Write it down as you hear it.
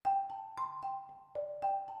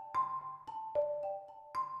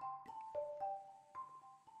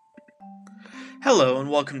Hello and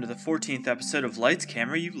welcome to the 14th episode of Lights,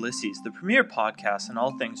 Camera, Ulysses, the premier podcast on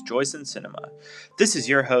all things Joyce and cinema. This is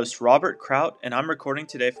your host, Robert Kraut, and I'm recording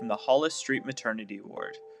today from the Hollis Street Maternity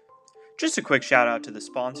Ward. Just a quick shout out to the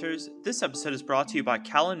sponsors. This episode is brought to you by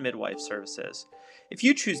Callan Midwife Services. If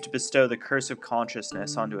you choose to bestow the curse of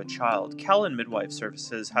consciousness onto a child, Callan Midwife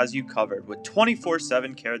Services has you covered with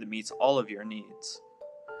 24/7 care that meets all of your needs.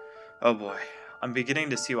 Oh boy, I'm beginning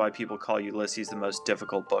to see why people call Ulysses the most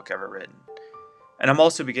difficult book ever written. And I'm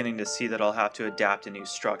also beginning to see that I'll have to adapt a new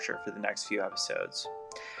structure for the next few episodes.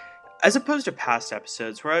 As opposed to past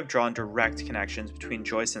episodes where I've drawn direct connections between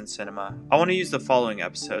Joyce and cinema, I want to use the following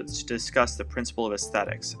episodes to discuss the principle of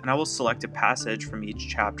aesthetics, and I will select a passage from each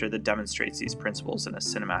chapter that demonstrates these principles in a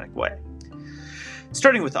cinematic way.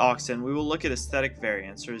 Starting with Oxen, we will look at aesthetic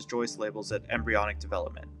variance, or as Joyce labels it, embryonic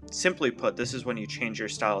development. Simply put, this is when you change your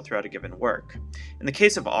style throughout a given work. In the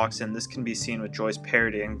case of Oxen, this can be seen with Joyce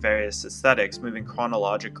parodying various aesthetics, moving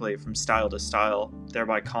chronologically from style to style,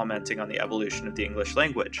 thereby commenting on the evolution of the English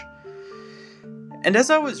language. And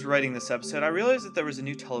as I was writing this episode, I realized that there was a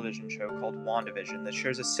new television show called WandaVision that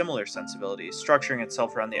shares a similar sensibility, structuring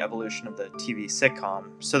itself around the evolution of the TV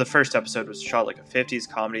sitcom. So the first episode was shot like a 50s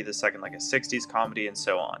comedy, the second like a 60s comedy, and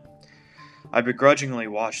so on. I begrudgingly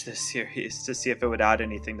watched this series to see if it would add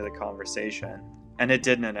anything to the conversation, and it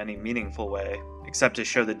didn't in any meaningful way, except to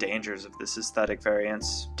show the dangers of this aesthetic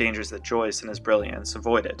variance, dangers that Joyce, in his brilliance,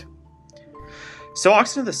 avoided. So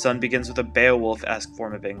Oxen of the Sun begins with a Beowulf-esque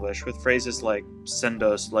form of English, with phrases like "send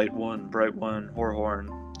us, light one, bright one,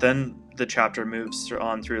 horn." Then the chapter moves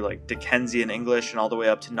on through like Dickensian English and all the way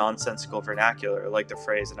up to nonsensical vernacular, like the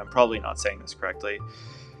phrase, and I'm probably not saying this correctly,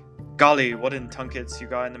 "Golly, what in tunkets you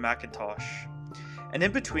got in the Macintosh?" And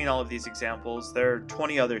in between all of these examples, there are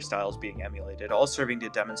 20 other styles being emulated, all serving to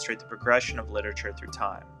demonstrate the progression of literature through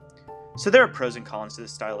time. So there are pros and cons to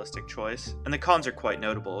this stylistic choice, and the cons are quite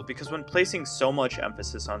notable, because when placing so much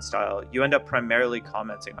emphasis on style, you end up primarily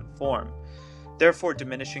commenting on form, therefore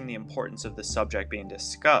diminishing the importance of the subject being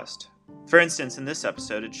discussed. For instance, in this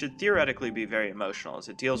episode, it should theoretically be very emotional, as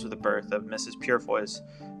it deals with the birth of Mrs. Purefoy's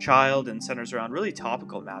child and centers around really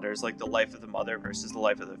topical matters like the life of the mother versus the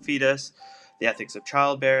life of the fetus, the ethics of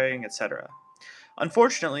childbearing, etc.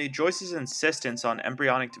 Unfortunately, Joyce's insistence on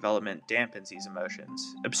embryonic development dampens these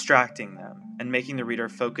emotions, abstracting them, and making the reader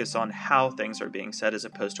focus on how things are being said as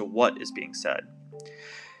opposed to what is being said.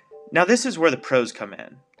 Now this is where the pros come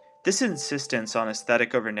in. This insistence on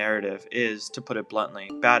aesthetic over narrative is, to put it bluntly,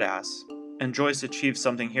 badass, and Joyce achieves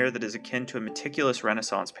something here that is akin to a meticulous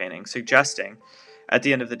Renaissance painting, suggesting, at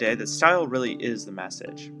the end of the day, that style really is the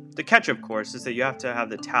message. The catch, of course, is that you have to have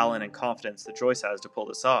the talent and confidence that Joyce has to pull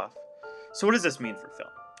this off. So what does this mean for film?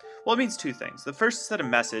 Well, it means two things. The first is that a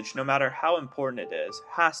message, no matter how important it is,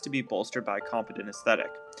 has to be bolstered by a competent aesthetic.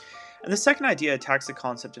 And the second idea attacks the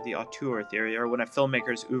concept of the auteur theory, or when a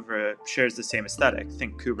filmmaker's oeuvre shares the same aesthetic,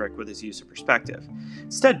 think Kubrick with his use of perspective.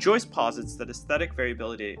 Instead, Joyce posits that aesthetic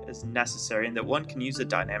variability is necessary and that one can use a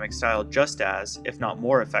dynamic style just as, if not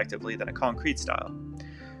more effectively, than a concrete style.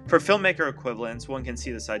 For filmmaker equivalents, one can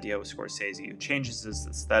see this idea with Scorsese, who changes his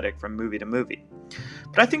aesthetic from movie to movie.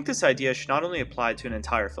 But I think this idea should not only apply to an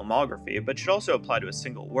entire filmography, but should also apply to a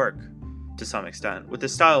single work, to some extent, with the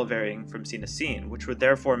style varying from scene to scene, which would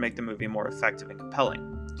therefore make the movie more effective and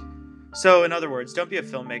compelling. So, in other words, don't be a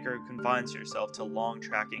filmmaker who confines yourself to long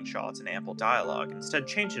tracking shots and ample dialogue. Instead,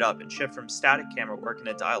 change it up and shift from static camera work in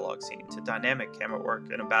a dialogue scene to dynamic camera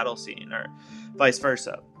work in a battle scene, or vice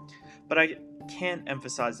versa. But I can't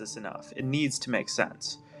emphasize this enough. It needs to make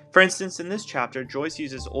sense. For instance, in this chapter, Joyce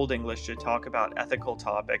uses Old English to talk about ethical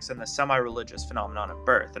topics and the semi-religious phenomenon of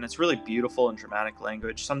birth, and it's really beautiful and dramatic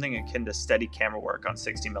language, something akin to steady camera work on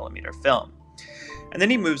 60mm film. And then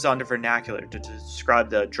he moves on to vernacular to describe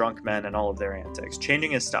the drunk men and all of their antics,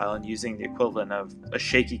 changing his style and using the equivalent of a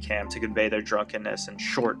shaky cam to convey their drunkenness in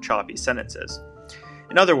short, choppy sentences.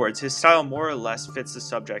 In other words, his style more or less fits the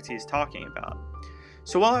subject he's talking about.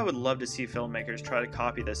 So while I would love to see filmmakers try to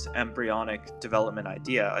copy this embryonic development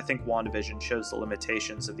idea, I think WandaVision shows the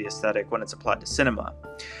limitations of the aesthetic when it's applied to cinema.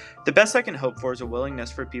 The best I can hope for is a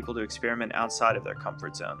willingness for people to experiment outside of their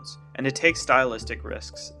comfort zones, and to take stylistic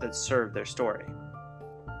risks that serve their story.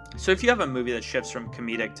 So if you have a movie that shifts from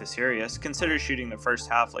comedic to serious, consider shooting the first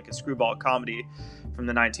half like a screwball comedy from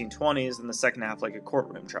the 1920s and the second half like a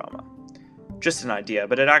courtroom drama. Just an idea,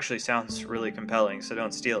 but it actually sounds really compelling, so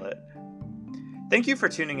don't steal it. Thank you for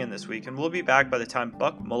tuning in this week, and we'll be back by the time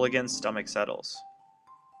Buck Mulligan's stomach settles.